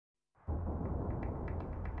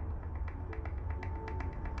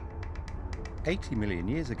80 million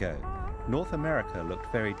years ago, North America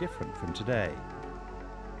looked very different from today.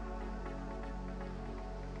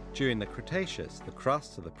 During the Cretaceous, the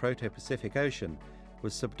crust of the Proto-Pacific Ocean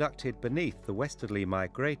was subducted beneath the westerly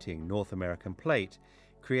migrating North American plate,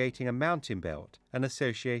 creating a mountain belt and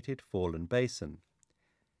associated fallen basin.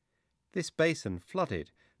 This basin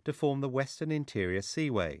flooded to form the Western Interior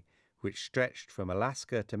Seaway, which stretched from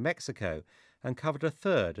Alaska to Mexico and covered a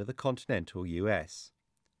third of the continental US.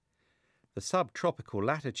 The subtropical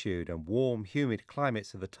latitude and warm, humid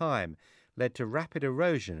climates of the time led to rapid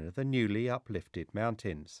erosion of the newly uplifted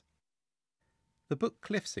mountains. The Book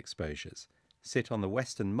Cliffs exposures sit on the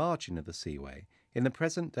western margin of the seaway in the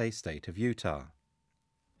present-day state of Utah.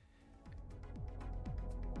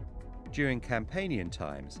 During Campanian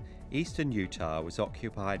times, eastern Utah was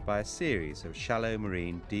occupied by a series of shallow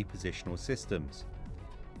marine depositional systems.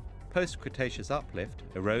 Post-Cretaceous uplift,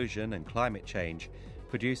 erosion and climate change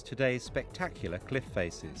produced today's spectacular cliff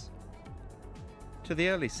faces. To the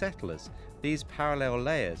early settlers, these parallel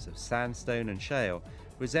layers of sandstone and shale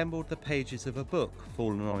resembled the pages of a book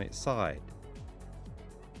fallen on its side.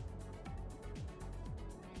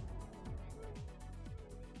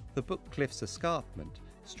 The Book Cliffs escarpment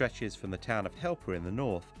stretches from the town of Helper in the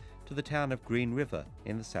north to the town of Green River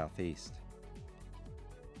in the southeast.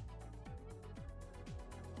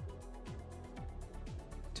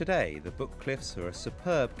 Today, the Book Cliffs are a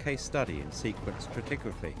superb case study in sequence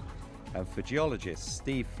stratigraphy, and for geologists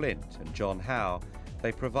Steve Flint and John Howe,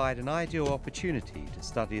 they provide an ideal opportunity to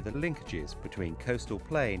study the linkages between coastal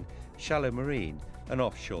plain, shallow marine and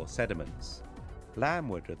offshore sediments.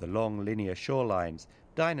 Landward of the long linear shorelines,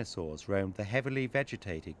 dinosaurs roamed the heavily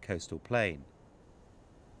vegetated coastal plain.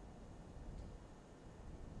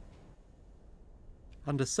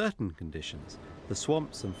 Under certain conditions, the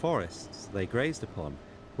swamps and forests they grazed upon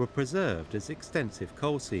were preserved as extensive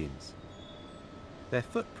coal seams. Their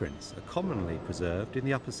footprints are commonly preserved in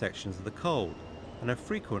the upper sections of the coal and are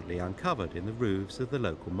frequently uncovered in the roofs of the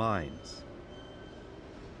local mines.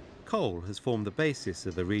 Coal has formed the basis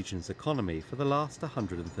of the region's economy for the last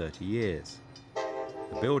 130 years.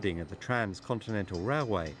 The building of the Transcontinental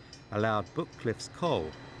Railway allowed Book Cliffs coal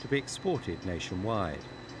to be exported nationwide.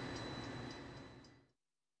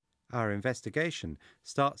 Our investigation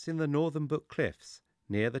starts in the northern Book Cliffs,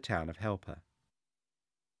 near the town of Helper.